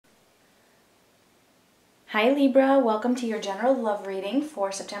Hi Libra, welcome to your general love reading for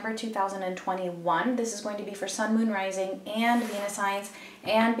September 2021. This is going to be for Sun, Moon, Rising, and Venus signs.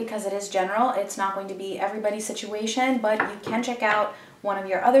 And because it is general, it's not going to be everybody's situation, but you can check out one of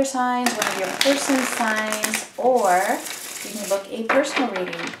your other signs, one of your person's signs, or you can book a personal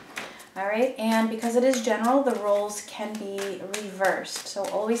reading. All right, and because it is general, the roles can be reversed. So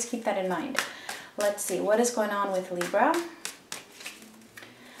always keep that in mind. Let's see, what is going on with Libra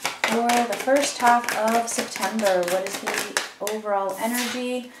for the first half of September? What is the overall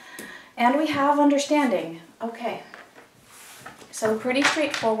energy? And we have understanding. Okay. So pretty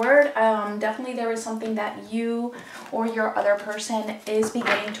straightforward. Definitely there is something that you or your other person is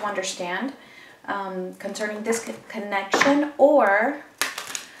beginning to understand concerning this connection, or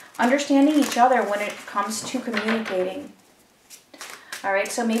understanding each other when it comes to communicating. All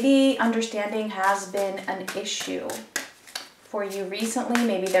right, so maybe understanding has been an issue for you recently.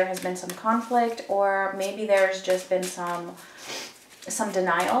 Maybe there has been some conflict, or maybe there's just been some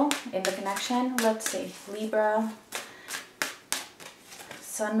denial in the connection. Let's see, Libra,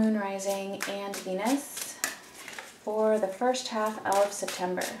 Sun, Moon, Rising, and Venus for the first half of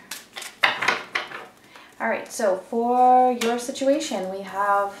September. All right, so for your situation, we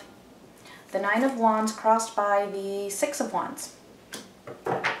have the Nine of Wands crossed by the Six of Wands.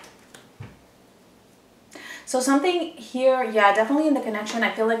 So something here, yeah, definitely in the connection,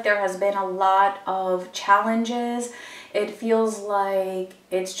 I feel like there has been a lot of challenges. It feels like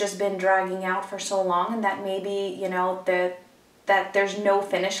it's just been dragging out for so long, and that maybe, you know, that there's no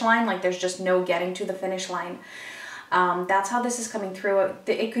finish line, like there's just no getting to the finish line. That's how this is coming through.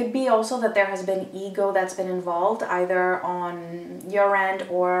 It could be also that there has been ego that's been involved, either on your end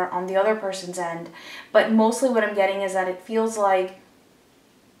or on the other person's end. But mostly what I'm getting is that it feels like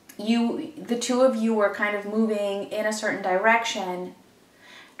the two of you were kind of moving in a certain direction,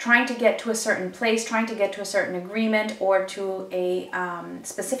 trying to get to a certain place, trying to get to a certain agreement or to a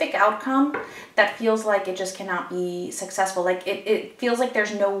specific outcome that feels like it just cannot be successful. Like it feels like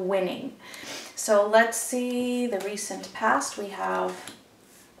there's no winning. So let's see the recent past. We have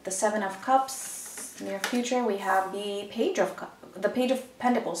the Seven of Cups. Near future, we have the Page of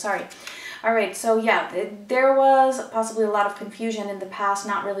Pentacles, sorry. All right, so yeah, there was possibly a lot of confusion in the past,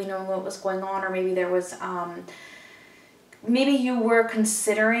 not really knowing what was going on, or maybe there was, maybe you were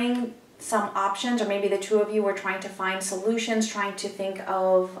considering some options, or maybe the two of you were trying to find solutions, trying to think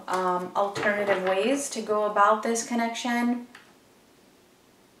of alternative ways to go about this connection.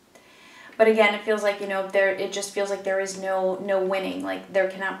 But again, it feels like, you know, it just feels like there is no winning, like there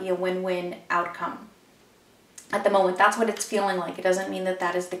cannot be a win-win outcome at the moment. That's what it's feeling like. It doesn't mean that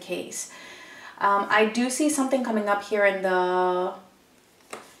that is the case. I do see something coming up here in the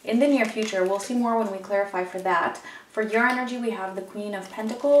near future. We'll see more when we clarify for that. For your energy, we have the Queen of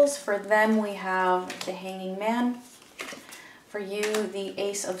Pentacles. For them, we have the Hanging Man. For you, the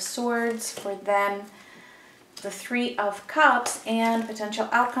Ace of Swords. For them, the Three of Cups. And potential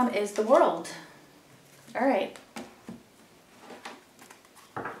outcome is the World. All right.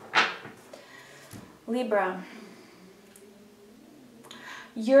 Libra.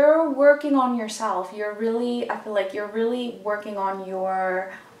 You're working on yourself. I feel like you're really working on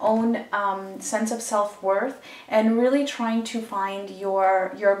your own sense of self-worth and really trying to find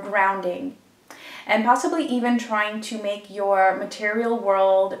your grounding, and possibly even trying to make your material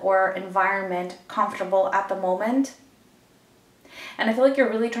world or environment comfortable at the moment. And I feel like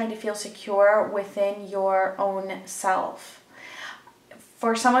you're really trying to feel secure within your own self.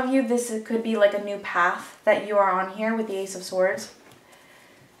 For some of you, this could be like a new path that you are on here with the Ace of Swords.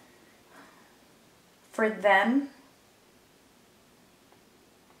 For them,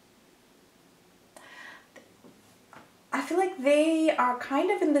 I feel like they are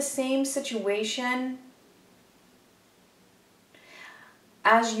kind of in the same situation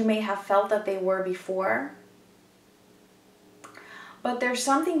as you may have felt that they were before. But there's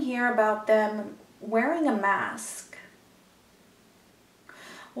something here about them wearing a mask.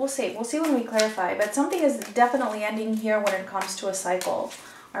 We'll see when we clarify, but something is definitely ending here when it comes to a cycle.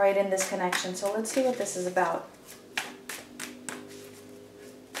 All right, in this connection. So let's see what this is about.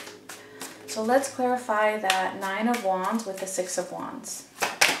 So let's clarify that Nine of Wands with the Six of Wands.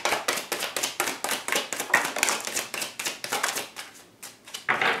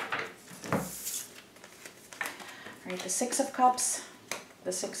 All right, the Six of Cups,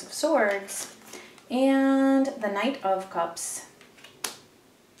 the Six of Swords, and the Knight of Cups.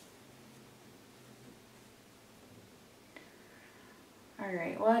 All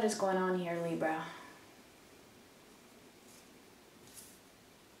right, what is going on here, Libra?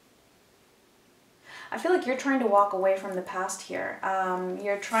 I feel like you're trying to walk away from the past here.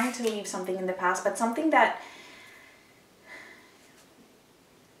 You're trying to leave something in the past, but something that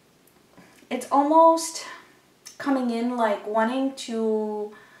it's almost coming in like wanting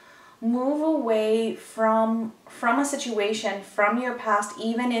to move away from a situation, from your past,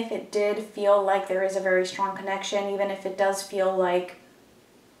 even if it did feel like there is a very strong connection, even if it does feel like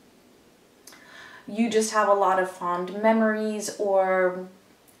you just have a lot of fond memories or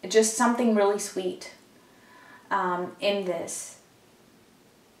just something really sweet in this.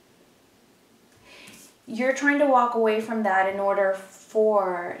 You're trying to walk away from that in order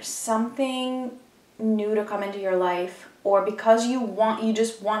for something new to come into your life, or because you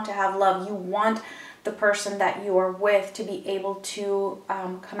just want to have love. You want the person that you are with to be able to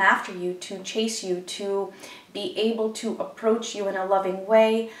come after you, to chase you, to be able to approach you in a loving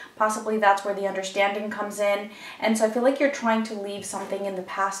way. Possibly that's where the understanding comes in. And so I feel like you're trying to leave something in the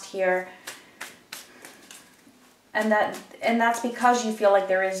past here. And that's because you feel like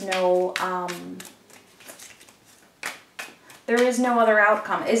there is no other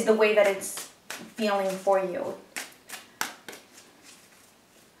outcome, is the way that it's feeling for you.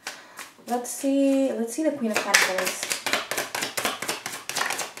 Let's see the Queen of Pentacles.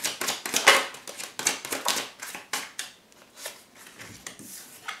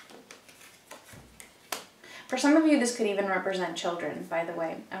 For some of you, this could even represent children, by the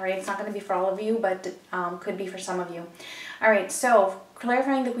way. All right, it's not going to be for all of you, but could be for some of you. All right, so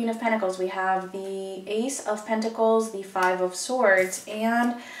clarifying the Queen of Pentacles, we have the Ace of Pentacles, the Five of Swords,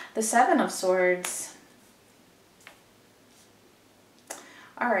 and the Seven of Swords.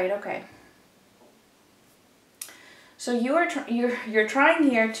 All right, okay. So you're trying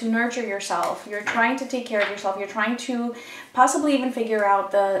here to nurture yourself. You're trying to take care of yourself. You're trying to possibly even figure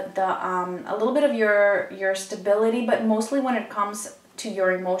out a little bit of your stability, but mostly when it comes to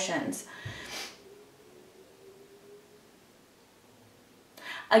your emotions.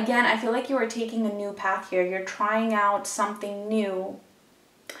 Again, I feel like you are taking a new path here. You're trying out something new.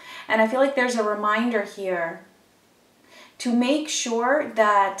 And I feel like there's a reminder here to make sure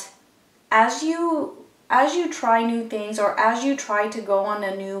that as you try new things, or as you try to go on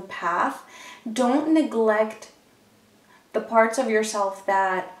a new path, don't neglect the parts of yourself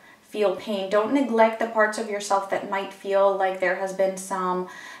that feel pain. Don't neglect the parts of yourself that might feel like there has been some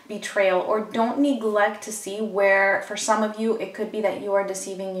betrayal, or don't neglect to see where, for some of you, it could be that you are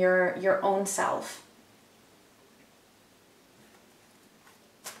deceiving your own self.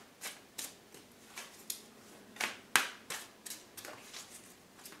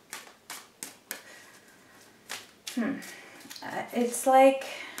 It's like,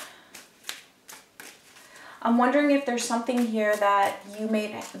 I'm wondering if there's something here that you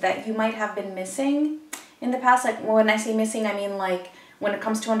might have been missing in the past. Like, when I say missing, I mean like when it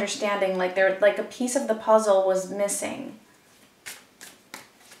comes to understanding, like like a piece of the puzzle was missing.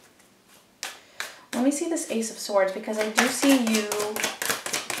 Let me see this Ace of Swords, because I do see you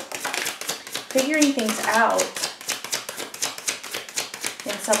figuring things out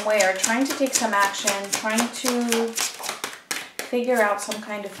in some way, or trying to take some action, trying to figure out some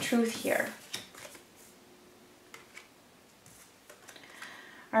kind of truth here.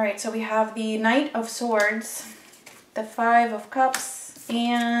 All right, so we have the Knight of Swords, the Five of Cups,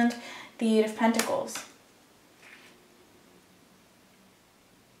 and the Eight of Pentacles.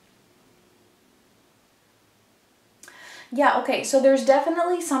 Yeah, okay, so there's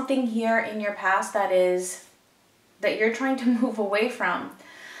definitely something here in your past that you're trying to move away from.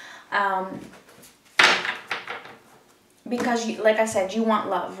 Because, like I said, you want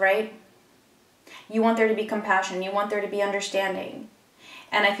love, right? You want there to be compassion. You want there to be understanding.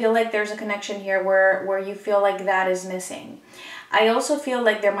 And I feel like there's a connection here where you feel like that is missing. I also feel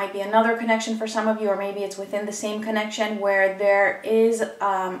like there might be another connection for some of you, or maybe it's within the same connection, where there is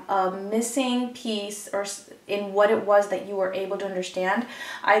a missing piece or in what it was that you were able to understand,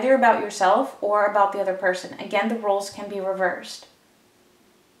 either about yourself or about the other person. Again, the roles can be reversed.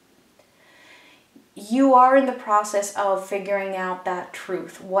 You are in the process of figuring out that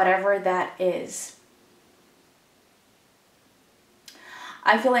truth, whatever that is.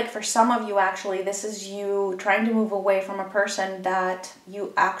 I feel like for some of you, actually, this is you trying to move away from a person that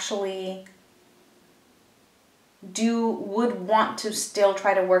you actually would want to still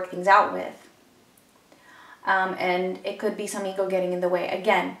try to work things out with. And it could be some ego getting in the way.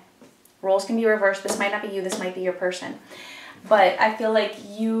 Again, roles can be reversed. This might not be you, this might be your person. But I feel like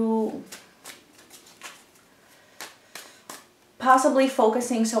you possibly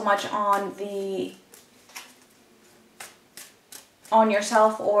focusing so much on the on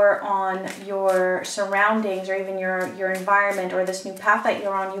yourself or on your surroundings or even your environment or this new path that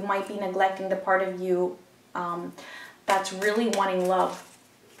you're on, you might be neglecting the part of you that's really wanting love.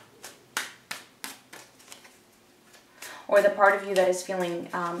 Or the part of you that is feeling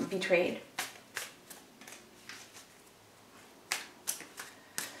betrayed.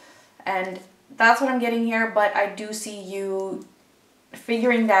 And that's what I'm getting here, but I do see you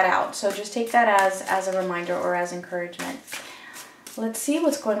figuring that out. So just take that as a reminder or as encouragement. Let's see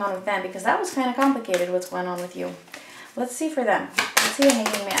what's going on with them, because that was kind of complicated, what's going on with you. Let's see for them. Let's see a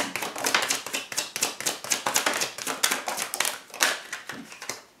Hanging Man.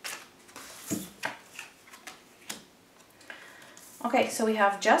 Okay, so we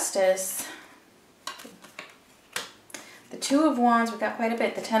have Justice, the Two of Wands, we got quite a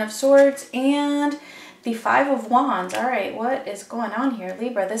bit, the Ten of Swords, and the Five of Wands. All right, what is going on here,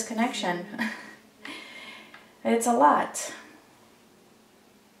 Libra, this connection? It's a lot.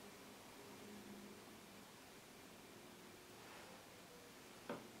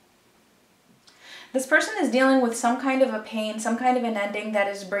 This person is dealing with some kind of a pain, some kind of an ending that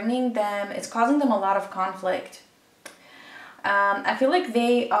is bringing them, it's causing them a lot of conflict. I feel like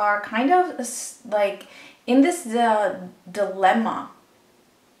they are kind of like in this dilemma.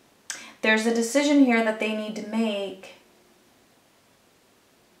 There's a decision here that they need to make.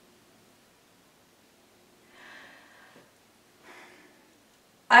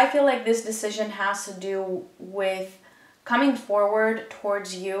 I feel like this decision has to do with coming forward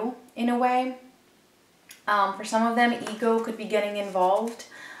towards you in a way. For some of them, ego could be getting involved,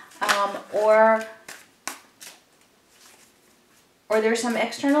 or there's some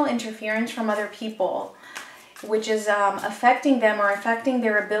external interference from other people, which is affecting them or affecting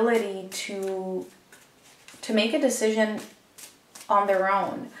their ability to make a decision on their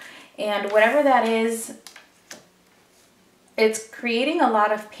own. And whatever that is, it's creating a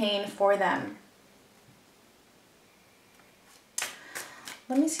lot of pain for them.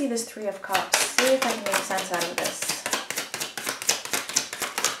 Let me see this Three of Cups. See if I can make sense out of this.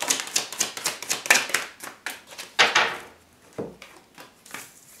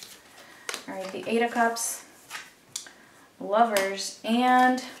 All right, the Eight of Cups, Lovers,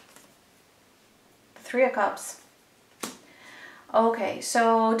 and the Three of Cups. Okay,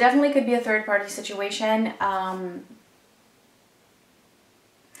 so definitely could be a third-party situation.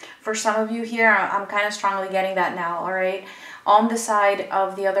 For some of you here, I'm kind of strongly getting that now, all right? On the side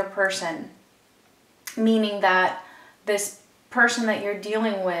of the other person, meaning that this person that you're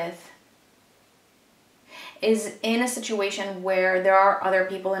dealing with is in a situation where there are other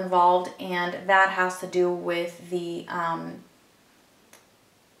people involved, and that has to do with the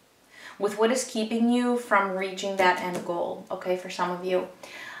with what is keeping you from reaching that end goal. Okay, for some of you,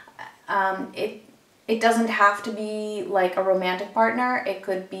 it doesn't have to be like a romantic partner. It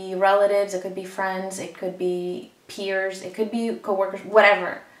could be relatives, it could be friends, it could be peers, it could be coworkers,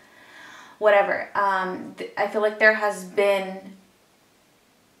 whatever. I feel like there has been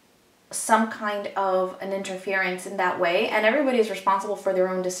some kind of an interference in that way, and everybody is responsible for their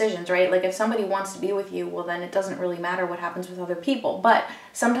own decisions, right? Like if somebody wants to be with you, well then it doesn't really matter what happens with other people, but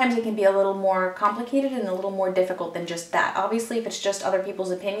sometimes it can be a little more complicated and a little more difficult than just that. Obviously, if it's just other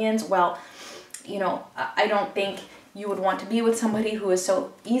people's opinions, well, you know, I don't think you would want to be with somebody who is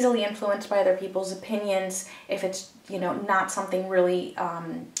so easily influenced by other people's opinions if it's, you know, not something really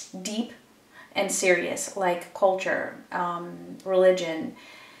deep and serious like culture, religion.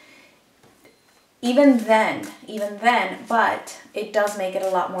 Even then, but it does make it a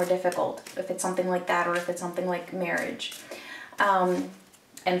lot more difficult if it's something like that, or if it's something like marriage and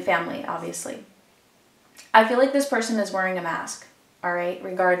family, obviously. I feel like this person is wearing a mask, all right,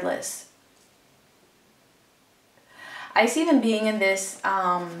 regardless. I see them being in this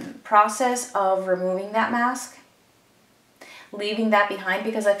process of removing that mask, leaving that behind,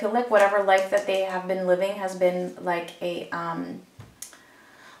 because I feel like whatever life that they have been living has been like a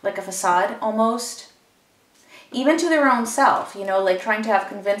facade almost, even to their own self, you know, like trying to have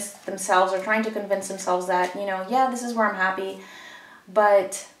convinced themselves, or trying to convince themselves that, you know, yeah, this is where I'm happy,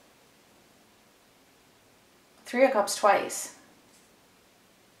 but Three of Cups twice.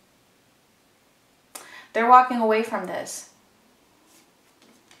 They're walking away from this.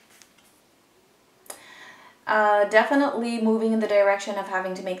 Definitely moving in the direction of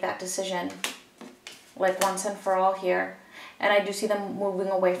having to make that decision, like once and for all here. And I do see them moving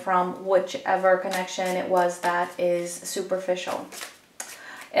away from whichever connection it was that is superficial.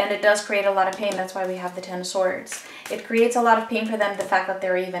 And it does create a lot of pain. That's why we have the Ten of Swords. It creates a lot of pain for them, the fact that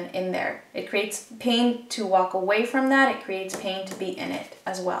they're even in there. It creates pain to walk away from that. It creates pain to be in it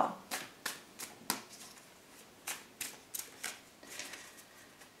as well.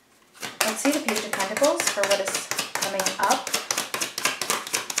 Let's see the Page of Pentacles for what is coming up.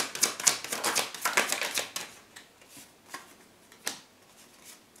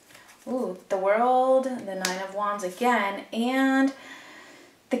 Ooh, the World, the Nine of Wands again, and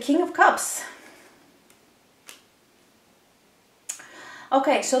the King of Cups.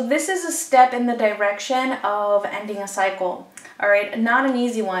 Okay, so this is a step in the direction of ending a cycle. All right, not an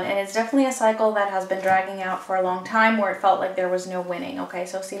easy one, and it's definitely a cycle that has been dragging out for a long time where it felt like there was no winning. Okay,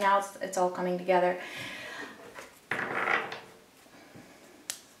 so see, now it's all coming together.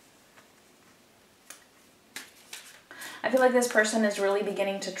 I feel like this person is really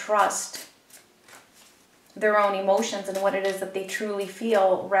beginning to trust their own emotions and what it is that they truly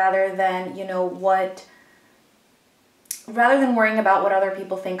feel, rather than, you know, rather than worrying about what other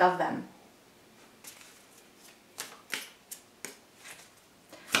people think of them.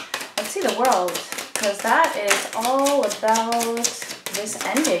 Let's see the World, because that is all about this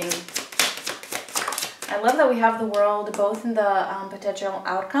ending. I love that we have the World both in the potential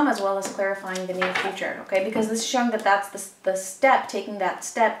outcome as well as clarifying the near future, okay? Because this is showing that that's the step, taking that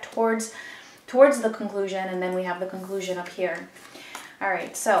step towards the conclusion, and then we have the conclusion up here. All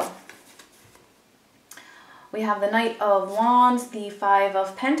right, so we have the Knight of Wands, the Five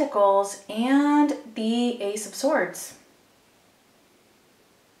of Pentacles, and the Ace of Swords.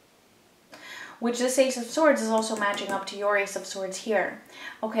 Which this Ace of Swords is also matching up to your Ace of Swords here.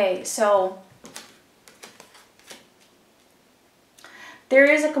 Okay, so there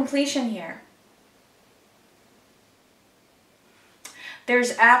is a completion here.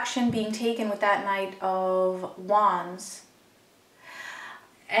 There's action being taken with that Knight of Wands.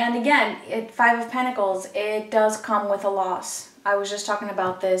 And again, Five of Pentacles, it does come with a loss. I was just talking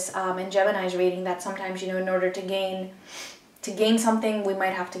about this in Gemini's reading, that sometimes, you know, in order to gain something, we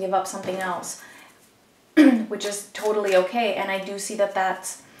might have to give up something else, which is totally okay. And I do see that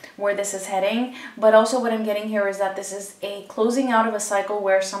that's where this is heading. But also what I'm getting here is that this is a closing out of a cycle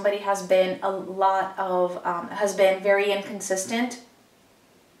where somebody has been has been very inconsistent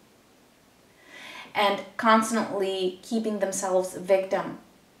and constantly keeping themselves victim.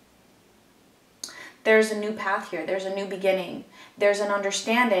 There's a new path here. There's a new beginning. There's an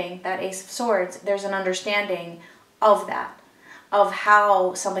understanding, that Ace of Swords, there's an understanding of that, of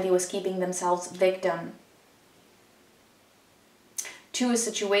how somebody was keeping themselves victim to a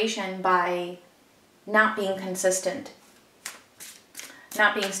situation by not being consistent,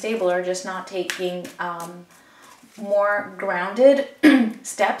 not being stable, or just not taking more grounded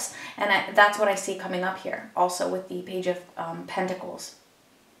steps. And that's what I see coming up here also with the Page of Pentacles.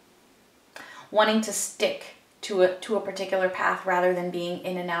 Wanting to stick to a particular path rather than being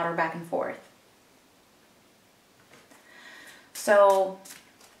in and out or back and forth. So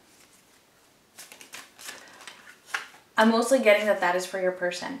I'm mostly getting that that is for your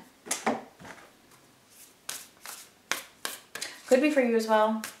person. Could be for you as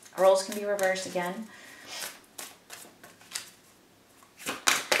well. Roles can be reversed again.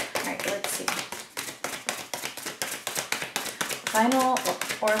 Alright, let's see. Final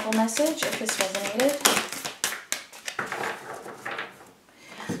oracle message, if this resonated.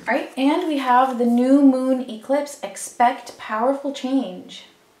 Alright, and we have the new moon eclipse. Expect powerful change.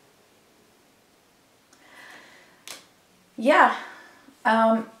 Yeah,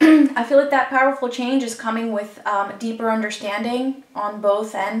 I feel like that powerful change is coming with deeper understanding on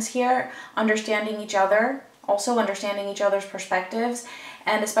both ends here. Understanding each other, also understanding each other's perspectives,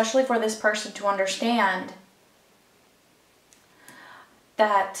 and especially for this person to understand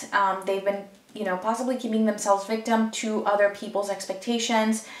that they've been, you know, possibly keeping themselves victim to other people's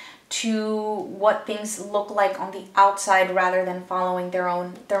expectations, to what things look like on the outside rather than following their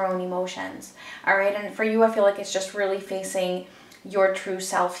own emotions. All right, and for you, I feel like it's just really facing your true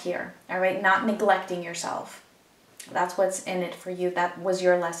self here. All right, not neglecting yourself. That's what's in it for you. That was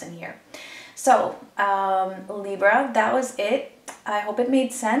your lesson here. So Libra, that was it. I hope it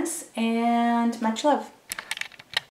made sense, and much love.